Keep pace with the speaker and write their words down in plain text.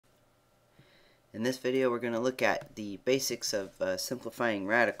In this video we're going to look at the basics of simplifying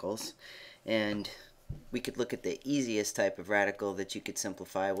radicals, and we could look at the easiest type of radical that you could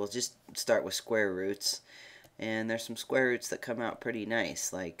simplify. We'll just start with square roots, and there's some square roots that come out pretty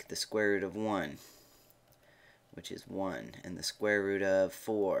nice, like the square root of 1, which is 1, and the square root of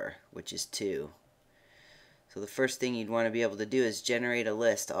 4, which is 2. So the first thing you'd want to be able to do is generate a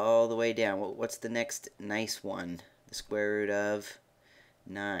list all the way down. What's the next nice one? The square root of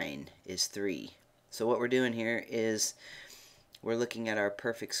 9 is 3. So what we're doing here is we're looking at our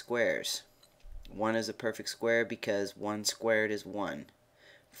perfect squares. 1 is a perfect square because 1 squared is 1.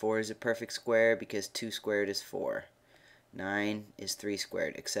 4 is a perfect square because 2 squared is 4. 9 is 3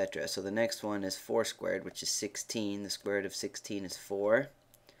 squared, etc. So the next one is 4 squared, which is 16. The square root of 16 is 4.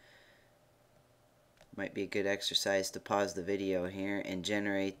 Might be a good exercise to pause the video here and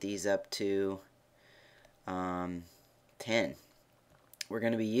generate these up to 10. We're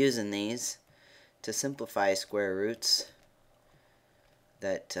going to be using these to simplify square roots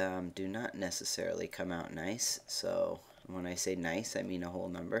that do not necessarily come out nice. So when I say nice, I mean a whole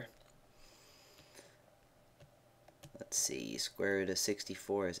number. Let's see, square root of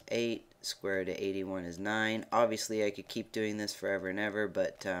 64 is 8, square root of 81 is 9. Obviously I could keep doing this forever and ever,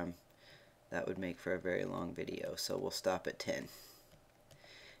 but that would make for a very long video, so we'll stop at 10.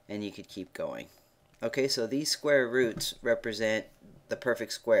 And you could keep going. Okay, so these square roots represent the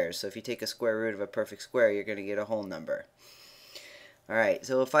perfect squares. So if you take a square root of a perfect square, you're going to get a whole number. Alright,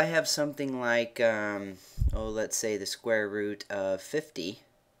 so if I have something like, let's say the square root of 50,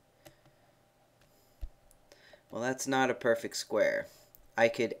 well, that's not a perfect square. I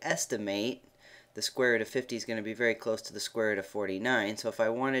could estimate the square root of 50 is going to be very close to the square root of 49. So if I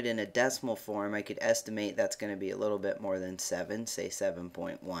wanted in a decimal form, I could estimate that's going to be a little bit more than 7, say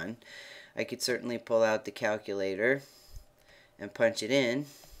 7.1. I could certainly pull out the calculator and punch it in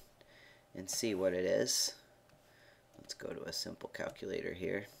and see what it is. Let's go to a simple calculator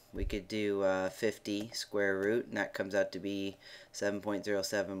here. We could do 50 square root, and that comes out to be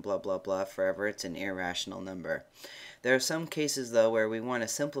 7.07 blah blah blah forever. It's an irrational number. There are some cases though where we want to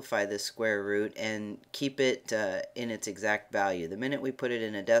simplify this square root and keep it in its exact value. The minute we put it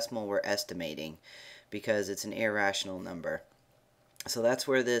in a decimal, we're estimating because it's an irrational number. So that's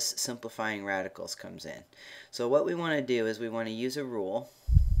where this simplifying radicals comes in. So what we want to do is we want to use a rule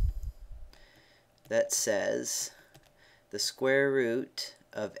that says the square root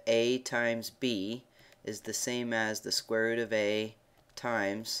of a times b is the same as the square root of a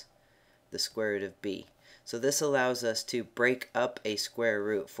times the square root of b. So this allows us to break up a square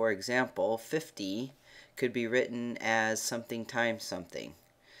root. For example, 50 could be written as something times something.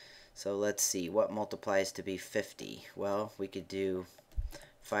 So let's see, what multiplies to be 50? Well, we could do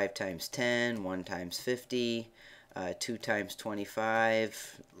 5 times 10, 1 times 50, 2 times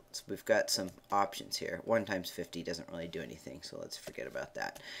 25. So we've got some options here. 1 times 50 doesn't really do anything, so let's forget about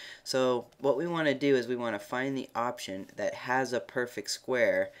that. So what we want to do is we want to find the option that has a perfect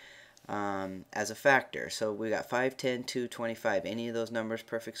square as a factor. So we got 5, 10, 2, 25. Any of those numbers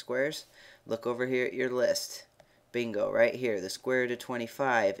perfect squares? Look over here at your list. Bingo, right here. The square root of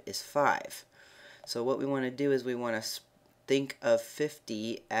 25 is 5. So what we want to do is we want to think of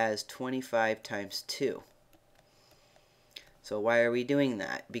 50 as 25 times 2. So why are we doing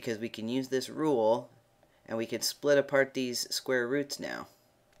that? Because we can use this rule and we can split apart these square roots now.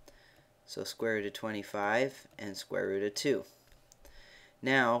 So square root of 25 and square root of 2.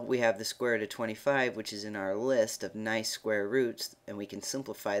 Now we have the square root of 25, which is in our list of nice square roots, and we can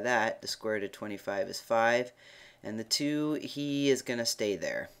simplify that. The square root of 25 is 5, and the 2, he is going to stay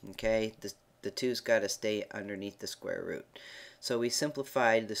there. Okay, the 2's got to stay underneath the square root. So we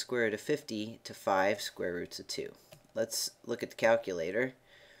simplified the square root of 50 to 5 square roots of 2. Let's look at the calculator.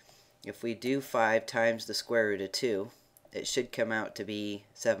 If we do 5 times the square root of 2, it should come out to be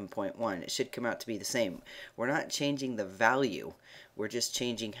 7.1. It should come out to be the same. We're not changing the value. We're just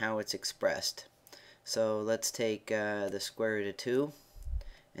changing how it's expressed. So let's take the square root of 2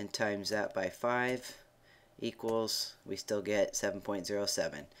 and times that by 5 equals, we still get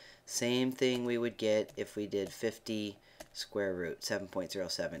 7.07. Same thing we would get if we did 50 square root,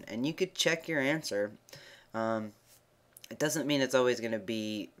 7.07. And you could check your answer. It doesn't mean it's always going to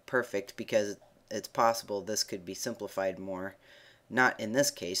be perfect, because it's possible this could be simplified more. Not in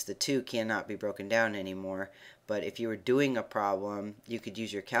this case. The 2 cannot be broken down anymore. But if you were doing a problem, you could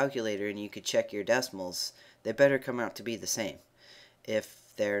use your calculator and you could check your decimals. They better come out to be the same. If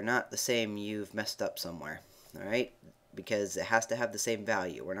they're not the same, you've messed up somewhere. Alright? Because it has to have the same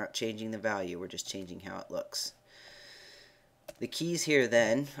value. We're not changing the value. We're just changing how it looks. The keys here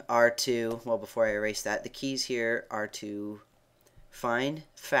then are to, well, before I erase that, the keys here are to find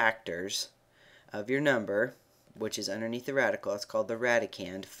factors of your number, which is underneath the radical. It's called the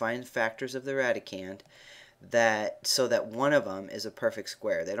radicand. Find factors of the radicand so that one of them is a perfect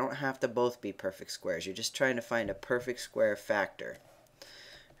square. They don't have to both be perfect squares. You're just trying to find a perfect square factor.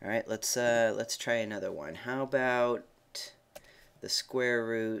 All right, let's try another one. How about the square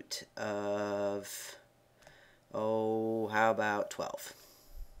root of, how about 12?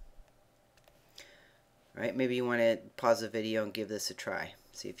 All right, maybe you want to pause the video and give this a try.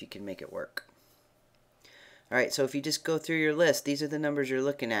 See if you can make it work. Alright, so if you just go through your list, these are the numbers you're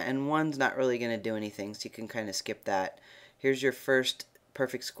looking at, and 1's not really going to do anything, so you can kind of skip that. Here's your first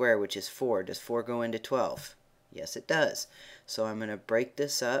perfect square, which is 4. Does 4 go into 12? Yes, it does. So I'm going to break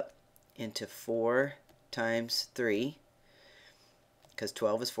this up into 4 times 3, because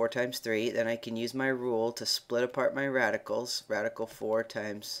 12 is 4 times 3. Then I can use my rule to split apart my radicals. Radical 4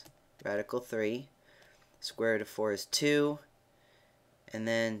 times radical 3. Square root of 4 is 2. And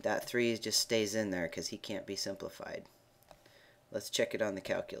then that 3 just stays in there because he can't be simplified. Let's check it on the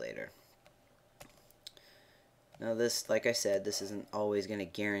calculator. Now this, like I said, this isn't always going to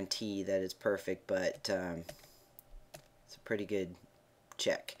guarantee that it's perfect, but it's a pretty good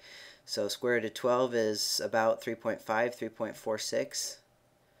check. So square root of 12 is about 3.5, 3.46.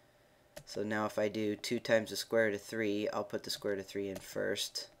 So now if I do 2 times the square root of 3, I'll put the square root of 3 in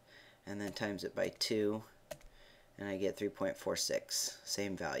first, and then times it by 2. And I get 3.46,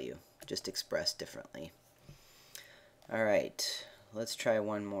 same value, just expressed differently. Alright, let's try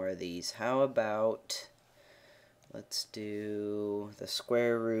one more of these. How about, let's do the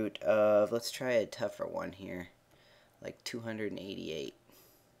square root of, let's try a tougher one here, like 288.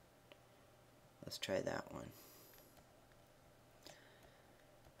 Let's try that one.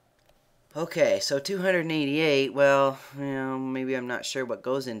 Okay, so 288, well, maybe I'm not sure what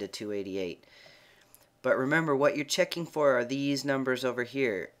goes into 288. But remember, what you're checking for are these numbers over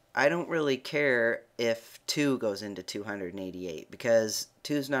here. I don't really care if 2 goes into 288 because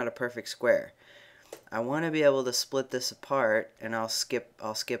 2 is not a perfect square. I want to be able to split this apart, and I'll skip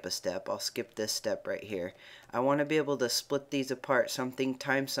a step. I'll skip this step right here. I want to be able to split these apart. Something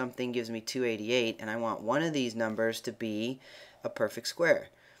times something gives me 288, and I want one of these numbers to be a perfect square.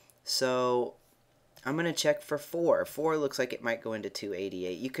 So I'm going to check for 4. 4 looks like it might go into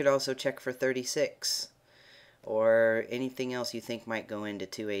 288. You could also check for 36 or anything else you think might go into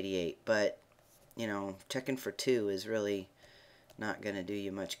 288. But, checking for 2 is really not going to do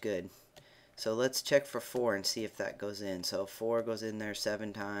you much good. So let's check for 4 and see if that goes in. So 4 goes in there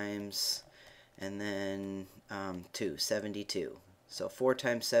 7 times, and then 2, 72. So 4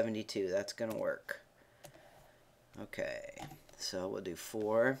 times 72, that's going to work. Okay, so we'll do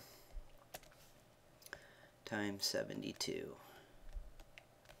 4 times 72.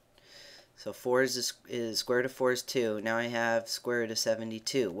 So 4 is square root of 4 is 2. Now I have square root of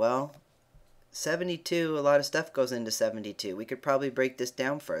 72. Well, 72, a lot of stuff goes into 72. We could probably break this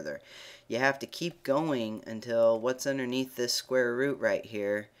down further. You have to keep going until what's underneath this square root right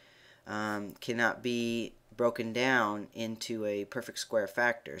here cannot be broken down into a perfect square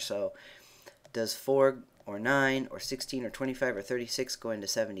factor. So does 4 or 9 or 16 or 25 or 36 go into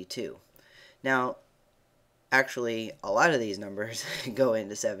 72? Now, actually, a lot of these numbers go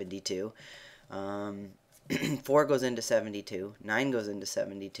into 72. 4 goes into 72. 9 goes into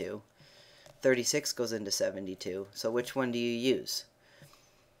 72. 36 goes into 72. So which one do you use?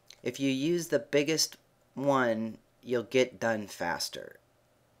 If you use the biggest one, you'll get done faster.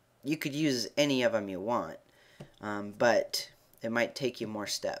 You could use any of them you want, but it might take you more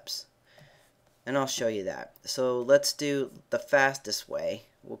steps. And I'll show you that. So let's do the fastest way.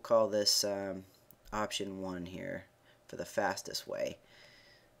 We'll call this option 1 here for the fastest way.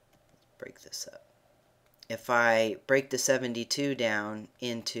 Let's break this up. If I break the 72 down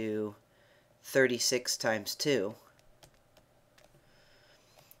into 36 times 2,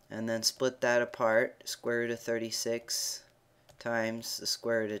 and then split that apart, square root of 36 times the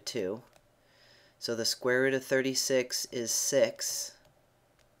square root of 2. So the square root of 36 is 6.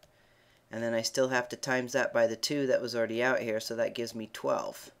 And then I still have to times that by the 2 that was already out here, so that gives me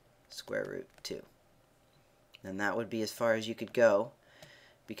 12 square root 2. And that would be as far as you could go,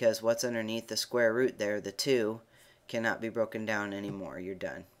 because what's underneath the square root there, the 2, cannot be broken down anymore. You're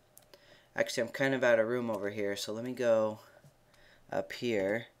done. Actually, I'm kind of out of room over here, so let me go up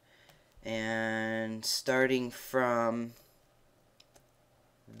here. And starting from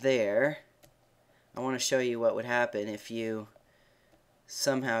there, I want to show you what would happen if you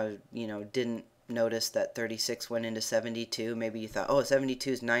somehow, didn't notice that 36 went into 72. Maybe you thought, oh, 72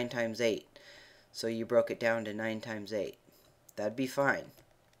 is 9 times 8. So you broke it down to 9 times 8. That'd be fine.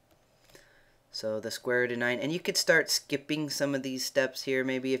 So the square root of 9, and you could start skipping some of these steps here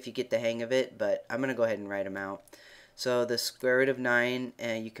maybe if you get the hang of it, but I'm going to go ahead and write them out. So the square root of 9,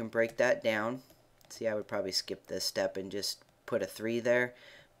 and you can break that down. See, I would probably skip this step and just put a 3 there,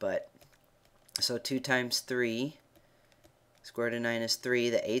 but so 2 times 3, square root of 9 is 3.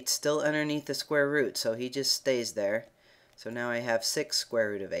 The 8's still underneath the square root, so he just stays there. So now I have 6 square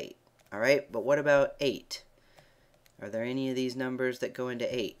root of 8. Alright, but what about 8? Are there any of these numbers that go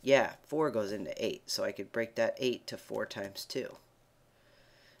into 8? Yeah, 4 goes into 8, so I could break that 8 to 4 times 2.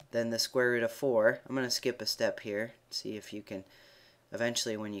 Then the square root of 4, I'm going to skip a step here, see if you can,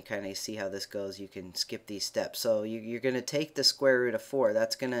 eventually when you kind of see how this goes, you can skip these steps. So you're going to take the square root of 4,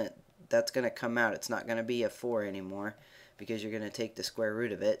 that's going to come out. It's not going to be a 4 anymore because you're going to take the square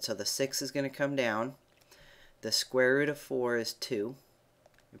root of it. So the 6 is going to come down. The square root of 4 is 2.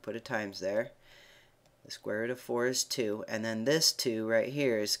 We put a times there. The square root of 4 is 2, and then this 2 right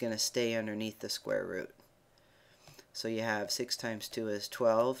here is going to stay underneath the square root. So you have 6 times 2 is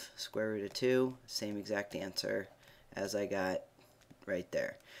 12, square root of 2, same exact answer as I got right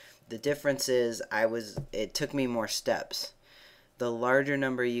there. The difference is it took me more steps. The larger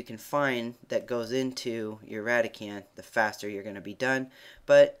number you can find that goes into your Radicand, the faster you're going to be done.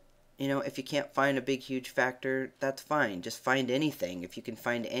 But you know, if you can't find a big huge factor, that's fine. Just find anything. If you can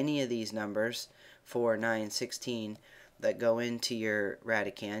find any of these numbers, 4, 9, 16, that go into your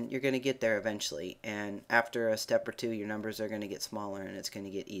Radicand, you're going to get there eventually. And after a step or two, your numbers are going to get smaller and it's going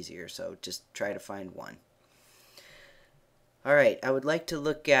to get easier. So just try to find one. Alright, I would like to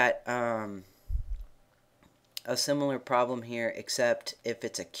look at a similar problem here, except if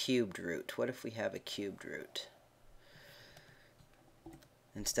it's a cubed root. What if we have a cubed root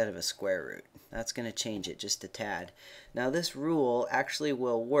instead of a square root? That's going to change it just a tad. Now this rule actually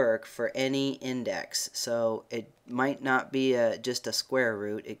will work for any index, so it might not be just a square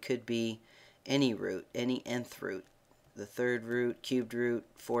root. It could be any root, any nth root, the third root, cubed root,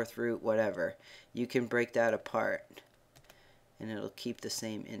 fourth root, whatever. You can break that apart and it'll keep the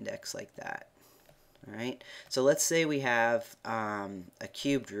same index like that. Alright, so let's say we have a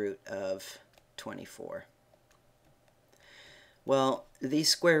cubed root of 24. Well, these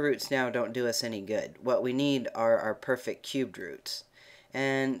square roots now don't do us any good. What we need are our perfect cubed roots.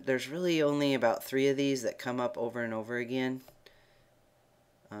 And there's really only about 3 of these that come up over and over again.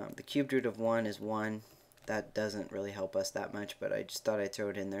 The cubed root of 1 is 1. That doesn't really help us that much, but I just thought I'd throw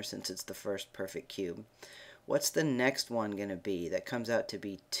it in there since it's the first perfect cube. What's the next one going to be that comes out to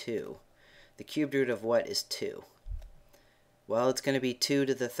be 2? The cubed root of what is 2? Well, it's going to be 2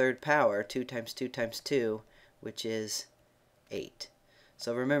 to the third power, 2 times 2 times 2, which is 8.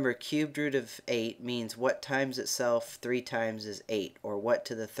 So remember, cubed root of 8 means what times itself 3 times is 8, or what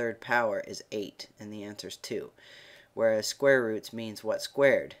to the third power is 8, and the answer is 2. Whereas square roots means what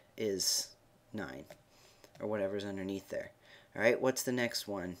squared is 9, or whatever's underneath there. Alright, what's the next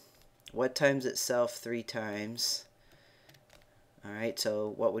one? What times itself 3 times? Alright,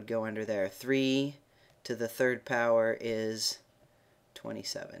 so what would go under there? 3 to the third power is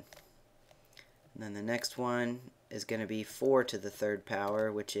 27. And then the next one is going to be 4 to the third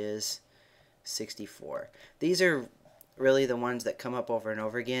power, which is 64. These are really the ones that come up over and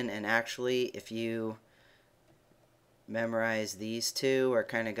over again, and actually if you memorize these two or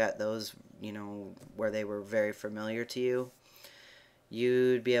kind of got those, you know, where they were very familiar to you,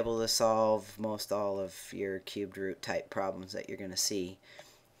 you'd be able to solve most all of your cubed root type problems that you're going to see.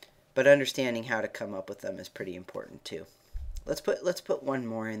 But understanding how to come up with them is pretty important too. Let's put one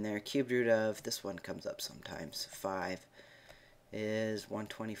more in there. Cubed root of, this one comes up sometimes, 5 is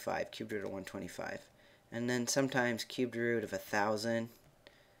 125, cubed root of 125. And then sometimes cubed root of 1,000,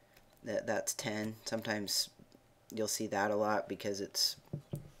 that's 10. Sometimes you'll see that a lot because it's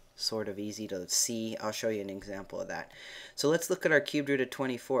sort of easy to see. I'll show you an example of that. So let's look at our cubed root of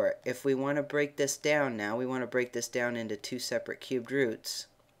 24. If we want to break this down now, we want to break this down into 2 separate cubed roots.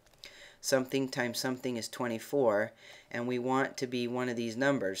 Something times something is 24, and we want to be one of these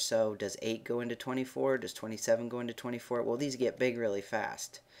numbers. So does 8 go into 24? Does 27 go into 24? Well, these get big really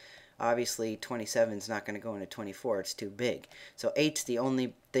fast. Obviously 27 is not going to go into 24, it's too big. So 8's the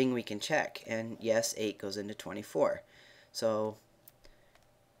only thing we can check, and yes, 8 goes into 24. So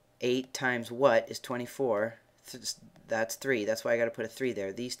 8 times what is 24? That's 3. That's why I got to put a 3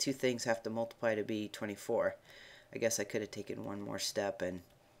 there. These two things have to multiply to be 24. I guess I could have taken one more step and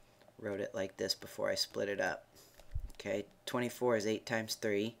wrote it like this before I split it up. Okay, 24 is 8 times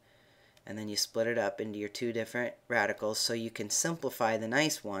 3, and then you split it up into your 2 different radicals so you can simplify the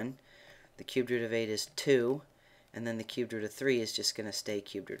nice one. The cubed root of 8 is 2, and then the cubed root of 3 is just going to stay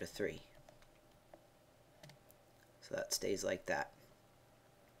cubed root of 3. So that stays like that.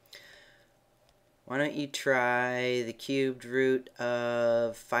 Why don't you try the cubed root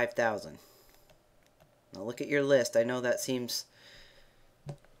of 5,000? Now look at your list. I know that seems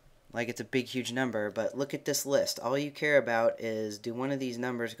like it's a big, huge number, but look at this list. All you care about is, do one of these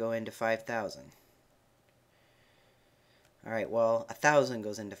numbers go into 5,000? Alright, well, 1,000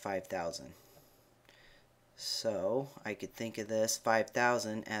 goes into 5,000. So I could think of this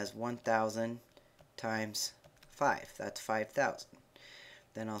 5,000 as 1,000 times 5. That's 5,000.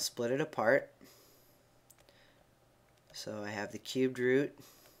 Then I'll split it apart. So I have the cubed root.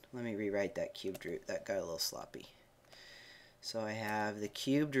 Let me rewrite that cubed root. That got a little sloppy. So I have the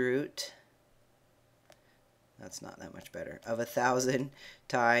cubed root, that's not that much better, of 1,000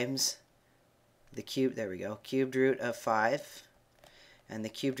 times the cube, there we go, cubed root of 5. And the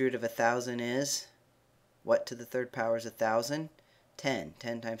cubed root of 1,000 is, what to the third power is 1,000? 10.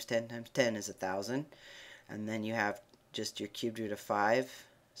 10 times 10 times 10 is 1,000. And then you have just your cubed root of 5.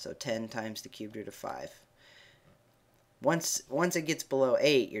 So 10 times the cubed root of 5. Once it gets below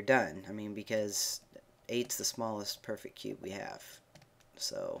 8, you're done. I mean, because 8's the smallest perfect cube we have.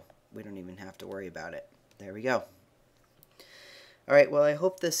 So we don't even have to worry about it. There we go. Alright, well, I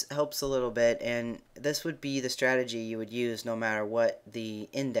hope this helps a little bit. And this would be the strategy you would use no matter what the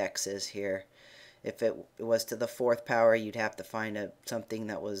index is here. If it was to the 4th power, you'd have to find something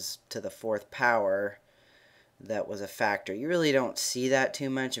that was to the 4th power that was a factor. You really don't see that too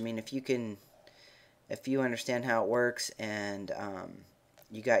much. I mean, if you understand how it works and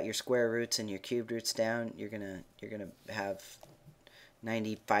you got your square roots and your cubed roots down, you're gonna have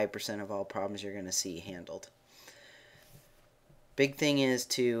 95% of all problems you're gonna see handled. Big thing is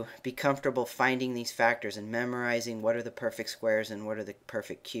to be comfortable finding these factors and memorizing what are the perfect squares and what are the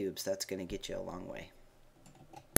perfect cubes. That's going to get you a long way.